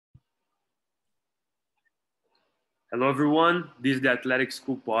Hello, everyone. This is the Athletic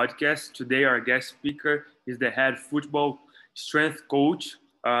School podcast. Today, our guest speaker is the head football strength coach.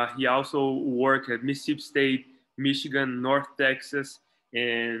 He also worked at Mississippi State, Michigan, North Texas,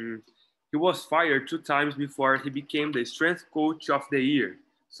 and he was fired 2 times before he became the strength coach of the year.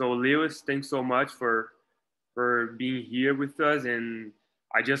 So, Lewis, thanks so much for being here with us. And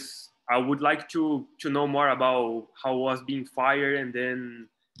I would like to know more about how was being fired and then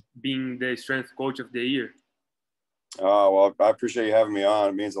being the strength coach of the year. Well, I appreciate you having me on.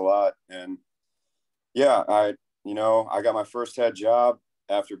 It means a lot. And yeah, I got my first head job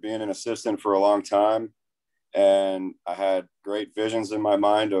after being an assistant for a long time. And I had great visions in my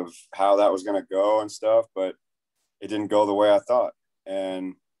mind of how that was going to go and stuff, but it didn't go the way I thought.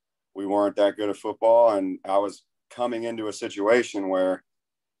 And we weren't that good at football. And I was coming into a situation where,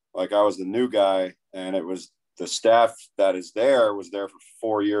 like, I was the new guy, and it was the staff that is there was there for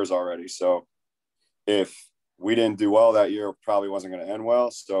 4 years already. So if we didn't do well that year, it probably wasn't going to end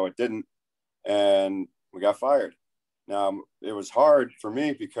well. So it didn't. And we got fired. Now, it was hard for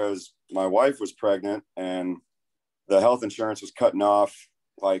me because my wife was pregnant and the health insurance was cutting off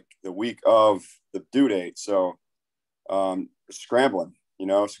like the week of the due date. So scrambling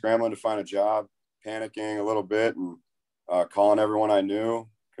to find a job, panicking a little bit, and calling everyone I knew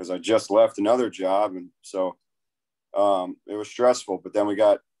because I just left another job. And so it was stressful, but then we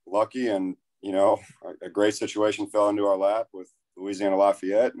got lucky, and a great situation fell into our lap with Louisiana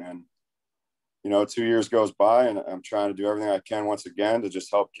Lafayette. And 2 years goes by, and I'm trying to do everything I can once again to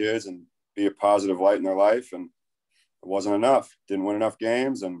just help kids and be a positive light in their life. And it wasn't enough. Didn't win enough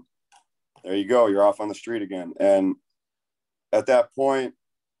games. And there you go. You're off on the street again. And at that point,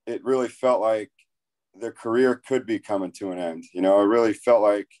 it really felt like the career could be coming to an end. It really felt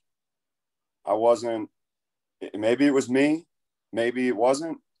like I wasn't, maybe it was me, maybe it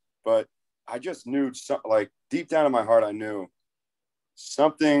wasn't, but I just knew, like, deep down in my heart, I knew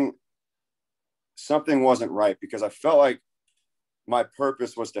something wasn't right, because I felt like my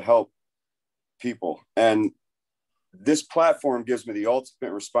purpose was to help people. And this platform gives me the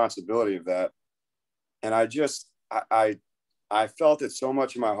ultimate responsibility of that. And I felt it so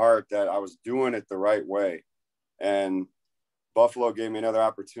much in my heart that I was doing it the right way. And Buffalo gave me another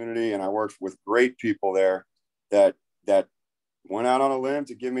opportunity, and I worked with great people there that went out on a limb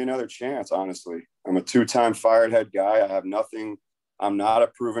to give me another chance. Honestly, I'm a 2-time fired head guy. I have nothing. I'm not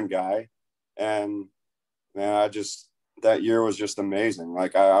a proven guy. And man, that year was just amazing.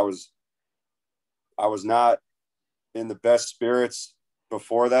 Like I was not in the best spirits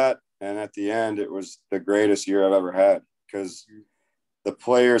before that. And at the end, it was the greatest year I've ever had, because the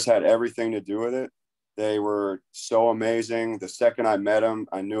players had everything to do with it. They were so amazing. The second I met them,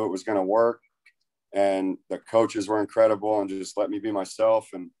 I knew it was going to work. And the coaches were incredible and just let me be myself.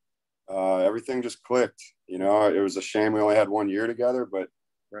 And everything just clicked. It was a shame we only had 1 year together, but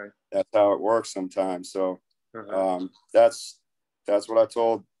Right. that's how it works sometimes. So Uh-huh. that's what I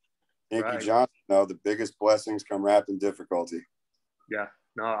told Inky Right. Johnson. The biggest blessings come wrapped in difficulty. Yeah.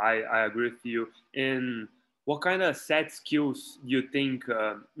 No, I agree with you. And what kind of set skills do you think,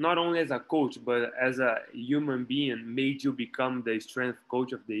 not only as a coach, but as a human being, made you become the strength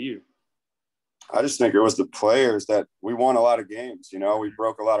coach of the year? I just think it was the players that we won a lot of games. We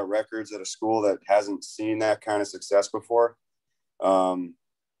broke a lot of records at a school that hasn't seen that kind of success before.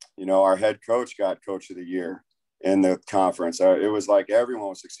 Our head coach got coach of the year in the conference. It was like everyone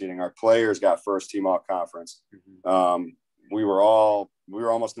was succeeding. Our players got first team all conference. Mm-hmm. We were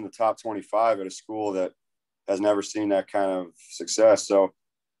almost in the top 25 at a school that has never seen that kind of success. So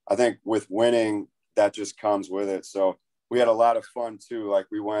I think with winning, that just comes with it. So we had a lot of fun too. Like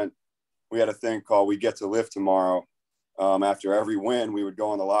we had a thing called We Get to Live Tomorrow. After every win, we would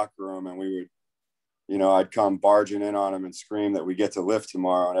go in the locker room and we would, I'd come barging in on them and scream that we get to live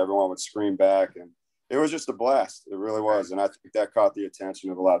tomorrow, and everyone would scream back. And it was just a blast. It really was. And I think that caught the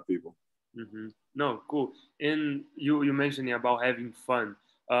attention of a lot of people. Mm-hmm. No, cool. And you mentioning about having fun.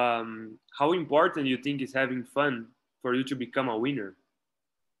 How important you think is having fun for you to become a winner?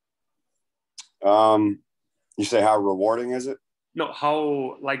 You say, how rewarding is it? No,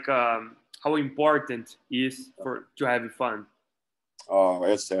 how important is for to have fun? Oh,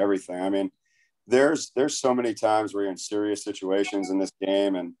 it's everything. I mean, there's so many times where you're in serious situations in this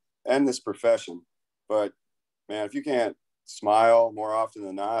game and this profession, but man, if you can't smile more often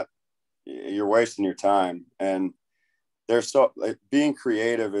than not, you're wasting your time. And being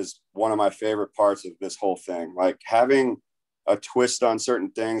creative is one of my favorite parts of this whole thing. Like having a twist on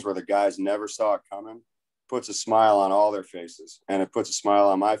certain things where the guys never saw it coming puts a smile on all their faces, and it puts a smile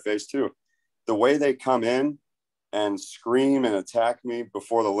on my face too. The way they come in and scream and attack me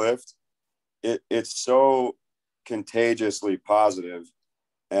before the lift, it's so contagiously positive,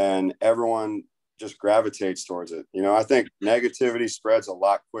 and everyone just gravitates towards it. You know, I think negativity spreads a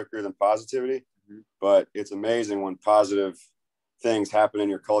lot quicker than positivity, but it's amazing when positive things happen in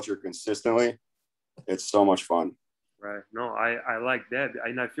your culture consistently. It's so much fun. Right. No, I like that.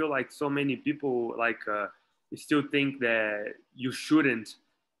 And I feel like so many people still think that you shouldn't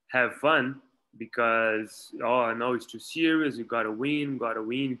have fun because, oh, no, it's too serious. You gotta win.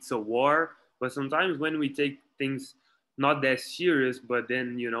 It's a war. But sometimes when we take things not that serious, but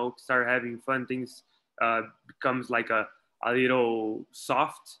then, start having fun, things becomes like a little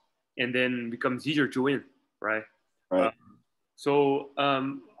soft and then becomes easier to win, right? Right. So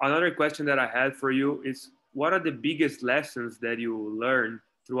another question that I had for you is, what are the biggest lessons that you learned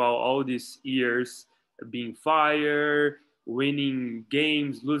throughout all these years, being fired, winning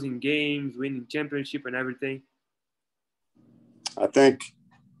games, losing games, winning championship and everything? I think,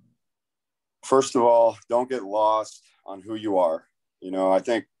 first of all, don't get lost on who you are. You know, I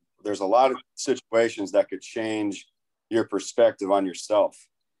think there's a lot of situations that could change your perspective on yourself.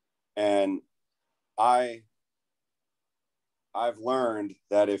 And I I've learned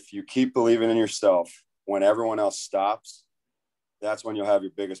that if you keep believing in yourself when everyone else stops, that's when you'll have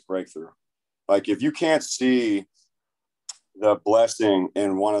your biggest breakthrough. Like if you can't see the blessing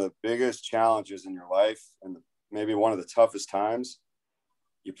in one of the biggest challenges in your life and maybe one of the toughest times,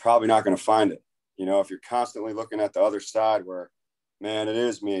 you're probably not going to find it. You know, if you're constantly looking at the other side where, man, it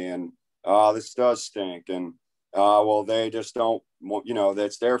is me, and this does stink, and well, they just don't,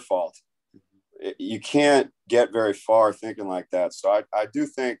 that's their fault. You can't get very far thinking like that. So I do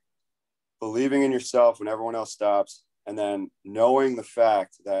think believing in yourself when everyone else stops, and then knowing the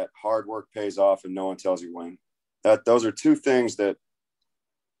fact that hard work pays off and no one tells you when. That those are two things that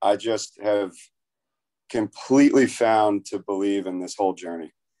I just have completely found to believe in this whole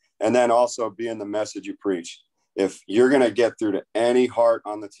journey. And then also being the message you preach. If you're going to get through to any heart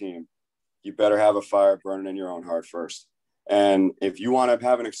on the team, you better have a fire burning in your own heart first. And if you want to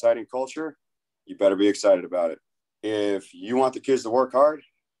have an exciting culture, you better be excited about it. If you want the kids to work hard,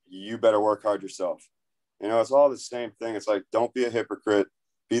 you better work hard yourself. You know, it's all the same thing. It's like, don't be a hypocrite.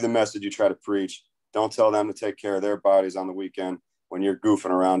 Be the message you try to preach. Don't tell them to take care of their bodies on the weekend when you're goofing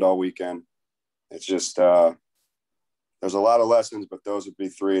around all weekend. It's just, there's a lot of lessons, but those would be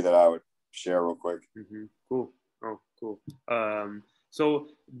three that I would share real quick. Mm-hmm. Cool. Oh, cool. So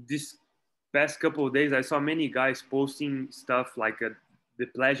this past couple of days, I saw many guys posting stuff like the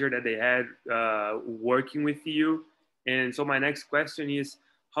pleasure that they had working with you. And so my next question is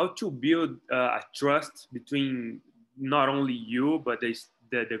how to build a trust between not only you, but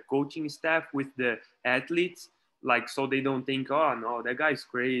the coaching staff with the athletes, like so they don't think, oh no, that guy's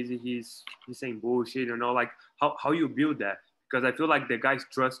crazy, he's saying bullshit, like how you build that, because I feel like the guys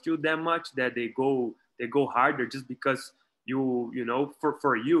trust you that much that they go harder just because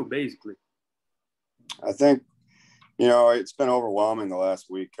for you basically. I think, it's been overwhelming the last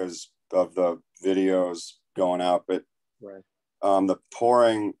week because of the videos going out, but Right. The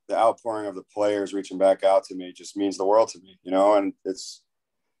outpouring of the players reaching back out to me just means the world to me, and it's,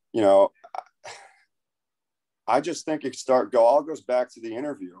 I just think all goes back to the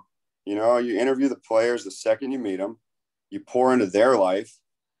interview. You interview the players the second you meet them, you pour into their life,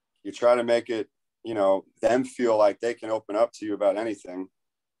 you try to make it, them feel like they can open up to you about anything.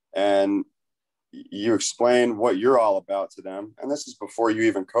 And you explain what you're all about to them. And this is before you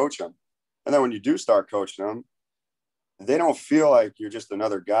even coach them. And then when you do start coaching them, they don't feel like you're just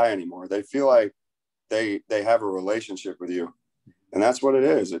another guy anymore. They feel like they have a relationship with you. And that's what it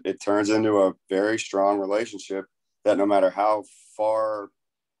is. It turns into a very strong relationship that no matter how far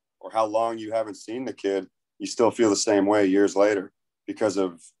or how long you haven't seen the kid, you still feel the same way years later because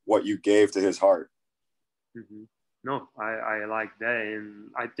of what you gave to his heart. Mm-hmm. No, I like that,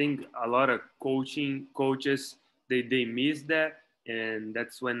 and I think a lot of coaches they miss that, and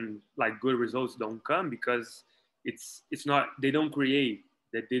that's when like good results don't come because it's not, they don't create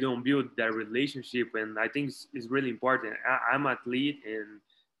that, they don't build that relationship, and I think it's really important. I'm an athlete, and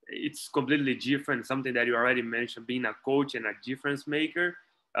it's completely different. Something that you already mentioned, being a coach and a difference maker.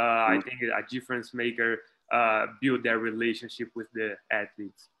 I think a difference maker build that relationship with the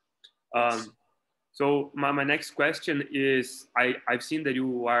athletes. Um, so my next question is, I've seen that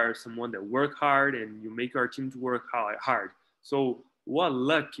you are someone that work hard and you make our team to work hard. So what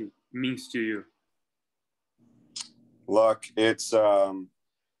luck means to you? Luck, it's I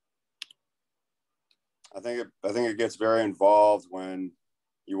think it gets very involved when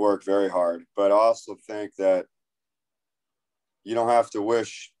you work very hard, but I also think that you don't have to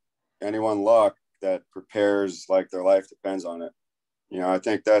wish anyone luck that prepares like their life depends on it. I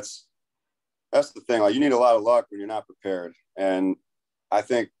think that's that's the thing. Like, you need a lot of luck when you're not prepared. And I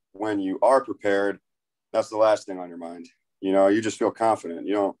think when you are prepared, that's the last thing on your mind. You know, you just feel confident.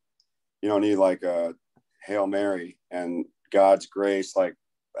 You don't need like a Hail Mary and God's grace, like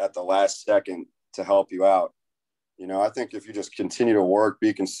at the last second to help you out. You know, I think if you just continue to work,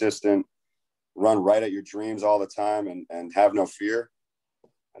 be consistent, run right at your dreams all the time, and have no fear,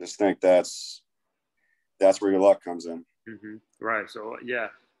 I just think that's where your luck comes in. Mm-hmm. Right. So yeah,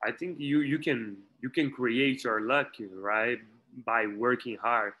 I think you can create your luck, right, by working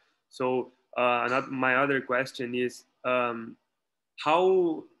hard. So my other question is,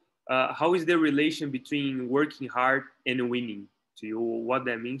 how how is the relation between working hard and winning to you? What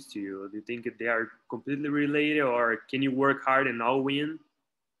that means to you? Do you think they are completely related, or can you work hard and not win?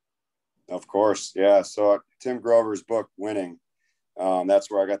 Of course, yeah. So Tim Grover's book, Winning,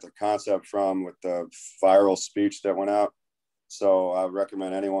 that's where I got the concept from with the viral speech that went out. So I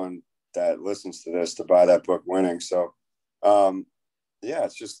recommend anyone that listens to this to buy that book, Winning. So, yeah,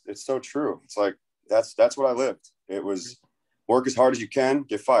 it's so true. It's like, that's what I lived. It was work as hard as you can,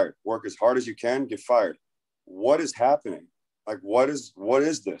 get fired. Work as hard as you can, get fired. What is happening? Like, what is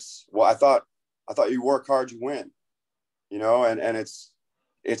this? Well, I thought you work hard, you win, and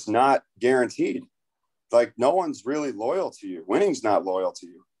it's not guaranteed. Like, no one's really loyal to you. Winning's not loyal to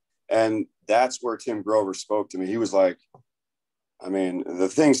you. And that's where Tim Grover spoke to me. He was like, I mean, the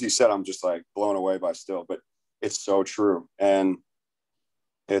things he said, I'm just like blown away by still, but it's so true. And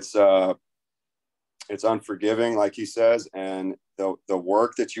it's unforgiving, like he says. And the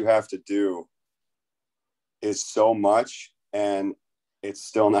work that you have to do is so much, and it's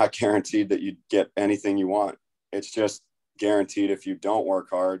still not guaranteed that you get anything you want. It's just guaranteed, if you don't work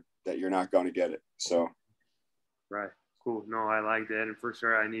hard, that you're not going to get it. So. Right. Cool. No, I like that, and for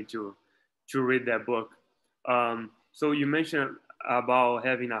sure, I need to read that book. So you mentioned about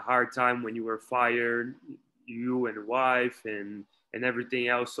having a hard time when you were fired, you and wife and everything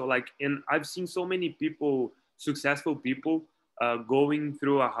else. So like, and I've seen so many people, successful people, going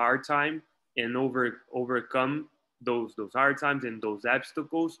through a hard time and overcome those hard times and those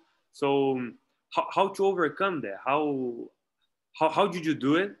obstacles. So how to overcome that? How did you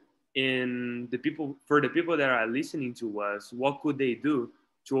do it? And the people that are listening to us, what could they do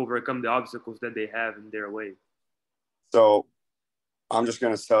to overcome the obstacles that they have in their way? So I'm just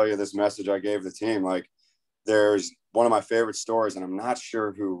going to tell you this message I gave the team. Like, there's one of my favorite stories, and I'm not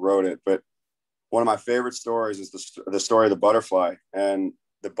sure who wrote it, but one of my favorite stories is the story of the butterfly. And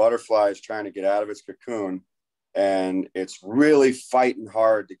the butterfly is trying to get out of its cocoon, and it's really fighting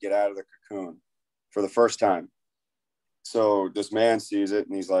hard to get out of the cocoon for the first time. So this man sees it,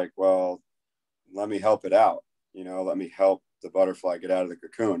 and he's like, well, let me help it out. Let me help the butterfly get out of the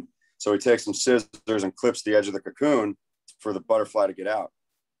cocoon. So he takes some scissors and clips the edge of the cocoon for the butterfly to get out.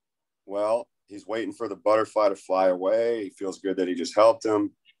 Well, he's waiting for the butterfly to fly away. He feels good that he just helped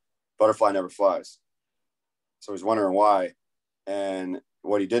him. Butterfly never flies. So he's wondering why. And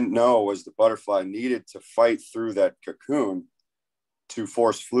what he didn't know was the butterfly needed to fight through that cocoon to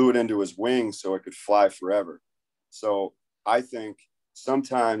force fluid into his wings so it could fly forever. So I think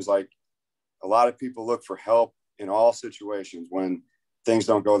sometimes, like, a lot of people look for help in all situations when things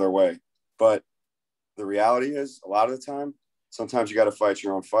don't go their way. But the reality is, a lot of the time, sometimes you got to fight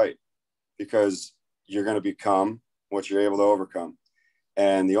your own fight, because you're going to become what you're able to overcome.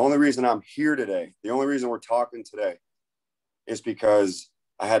 And the only reason I'm here today, the only reason we're talking today, is because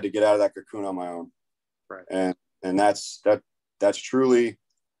I had to get out of that cocoon on my own. Right. And that's truly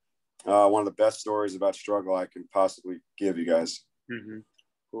one of the best stories about struggle I can possibly give you guys. Mm-hmm.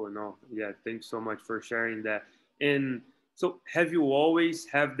 Cool. No, yeah. Thanks so much for sharing that. And so, have you always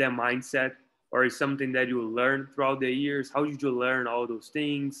have that mindset, or is something that you learned throughout the years? How did you learn all those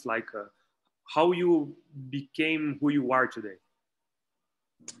things? Like, how you became who you are today?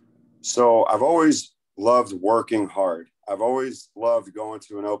 So I've always loved working hard. I've always loved going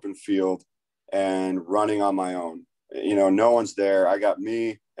to an open field and running on my own. No one's there. I got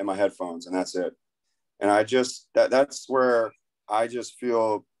me and my headphones, and that's it. And that's where I just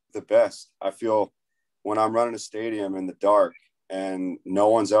feel the best. I feel when I'm running a stadium in the dark and no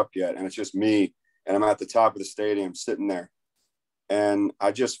one's up yet, and it's just me, and I'm at the top of the stadium sitting there. And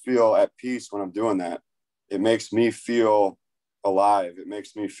I just feel at peace when I'm doing that. It makes me feel alive. It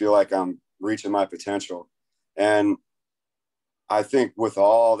makes me feel like I'm reaching my potential. And I think with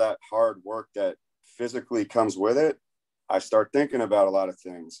all that hard work that physically comes with it, I start thinking about a lot of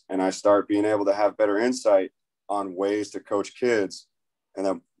things, and I start being able to have better insight on ways to coach kids. And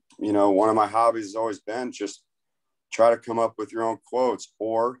then, one of my hobbies has always been just try to come up with your own quotes,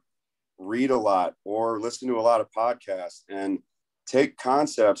 or read a lot, or listen to a lot of podcasts and take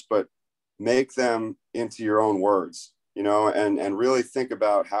concepts, but make them into your own words, you know, and really think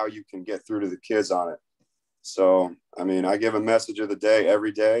about how you can get through to the kids on it. So, I mean, I give a message of the day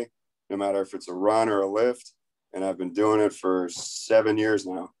every day, no matter if it's a run or a lift. And I've been doing it for 7 years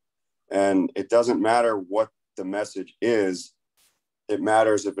now. And it doesn't matter what the message is. It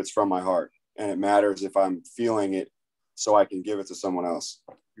matters if it's from my heart, and it matters if I'm feeling it so I can give it to someone else.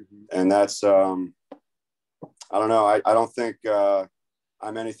 Mm-hmm. And that's, I don't know. I don't think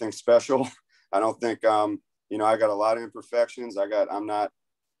I'm anything special. I don't think, you know, I got a lot of imperfections. I'm not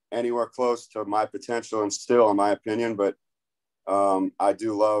anywhere close to my potential and still, in my opinion, but I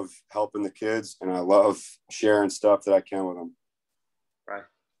do love helping the kids, and I love sharing stuff that I can with them. Right.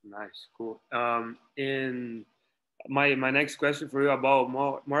 Nice. Cool. And my next question for you about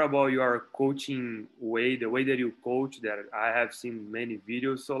more about your coaching way, the way that you coach, that I have seen many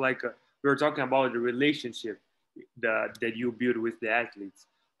videos. So like we were talking about the relationship that you build with the athletes.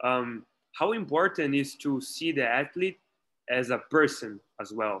 How important is to see the athlete as a person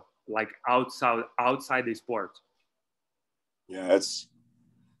as well, like outside the sport? Yeah,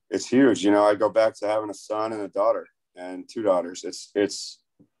 it's huge. You know, I go back to having a son and a daughter and 2 daughters. It's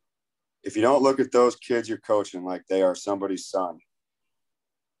if you don't look at those kids you're coaching like they are somebody's son,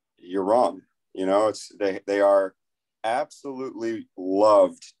 you're wrong. You know, they are absolutely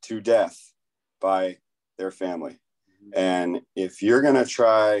loved to death by their family. And if you're going to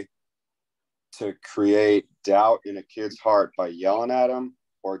try to create doubt in a kid's heart by yelling at him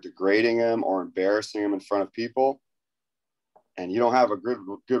or degrading him or embarrassing him in front of people, and you don't have a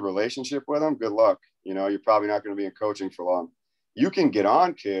good relationship with them, good luck. You know, you're probably not going to be in coaching for long. You can get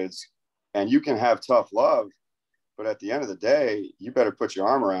on kids and you can have tough love, but at the end of the day, you better put your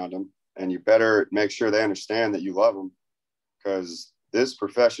arm around them, and you better make sure they understand that you love them, because this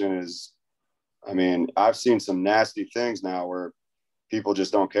profession is, I mean, I've seen some nasty things now where people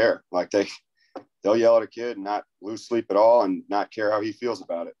just don't care. Like they'll yell at a kid and not lose sleep at all and not care how he feels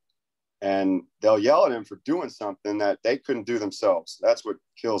about it. And they'll yell at him for doing something that they couldn't do themselves. That's what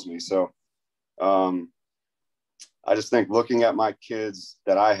kills me. So I just think looking at my kids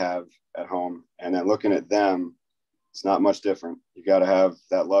that I have at home and then looking at them, it's not much different. You got to have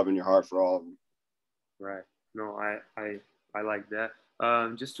that love in your heart for all of them. Right. No, I like that.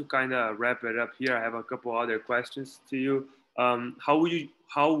 Just to kind of wrap it up here, I have a couple other questions to you. How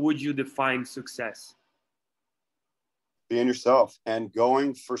would you define success? Being yourself and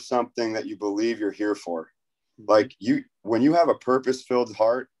going for something that you believe you're here for. Like when you have a purpose-filled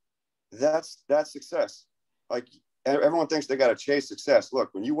heart, that's success. Like everyone thinks they got to chase success.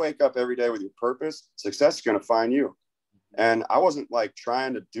 Look, when you wake up every day with your purpose, success is going to find you. And I wasn't like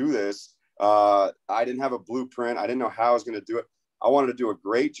trying to do this. I didn't have a blueprint. I didn't know how I was going to do it. I wanted to do a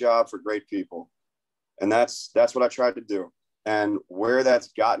great job for great people. And that's what I tried to do. And where that's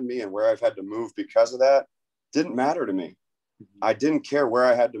gotten me and where I've had to move because of that didn't matter to me. I didn't care where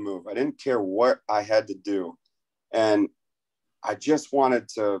I had to move. I didn't care what I had to do. And I just wanted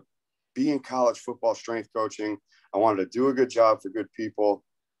to be in college football strength coaching. I wanted to do a good job for good people.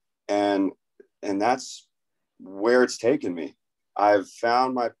 And that's where it's taken me. I've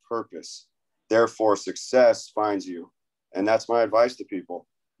found my purpose. Therefore, success finds you. And that's my advice to people.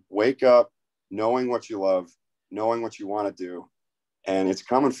 Wake up knowing what you love, knowing what you want to do, and it's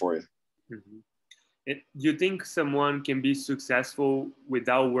coming for you. Mm-hmm. Do you think someone can be successful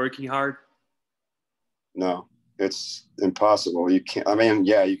without working hard? No, it's impossible. You can't. I mean,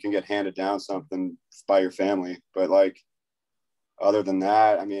 yeah, you can get handed down something by your family, but like other than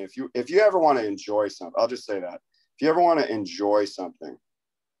that, I mean, if you ever want to enjoy something, I'll just say that. If you ever want to enjoy something,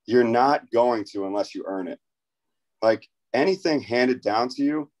 you're not going to unless you earn it. Like anything handed down to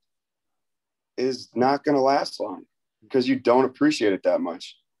you is not going to last long because you don't appreciate it that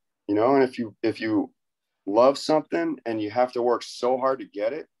much, you know. And if you love something and you have to work so hard to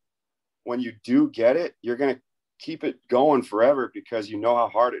get it, when you do get it, you're going to keep it going forever because you know how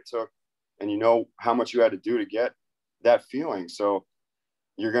hard it took and you know how much you had to do to get that feeling. So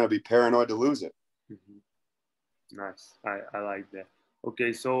you're going to be paranoid to lose it. Mm-hmm. Nice. I like that.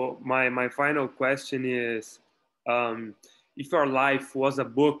 Okay, so my final question is, if your life was a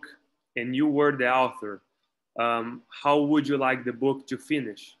book and you were the author, how would you like the book to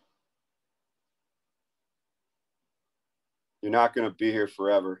finish? You're not going to be here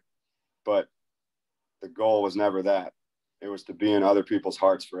forever, but the goal was never that. It was to be in other people's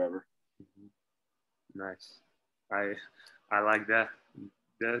hearts forever. Mm-hmm. Nice. I like that.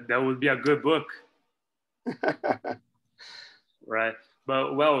 That would be a good book. Right.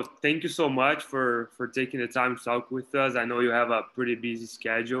 But well, thank you so much for taking the time to talk with us. I know you have a pretty busy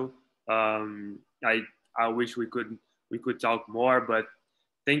schedule. I wish we could talk more, but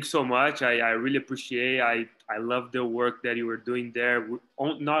Thanks so much. I really appreciate. I love the work that you were doing there,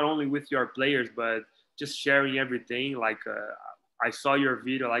 not only with your players, but just sharing everything. Like I saw your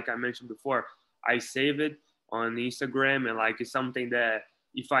video, like I mentioned before. I save it on Instagram, and like it's something that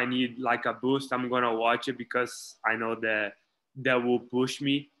if I need like a boost, I'm gonna watch it because I know that that will push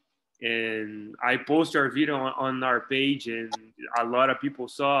me. And I post our video on our page, and a lot of people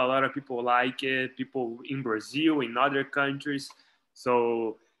saw, a lot of people like it. People in Brazil, in other countries.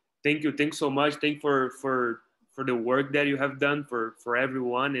 So thank you, thanks so much. Thank for the work that you have done for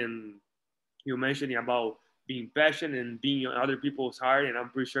everyone. And you mentioning about being passionate and being on other people's heart, and I'm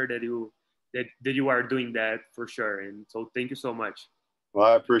pretty sure that you are doing that for sure. And so thank you so much. Well,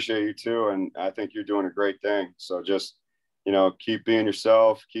 I appreciate you too, and I think you're doing a great thing. So just, keep being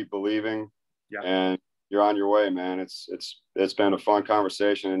yourself, keep believing, Yeah, and you're on your way, man. It's been a fun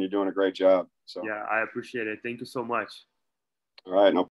conversation, and you're doing a great job. So, yeah, I appreciate it. Thank you so much. all right, no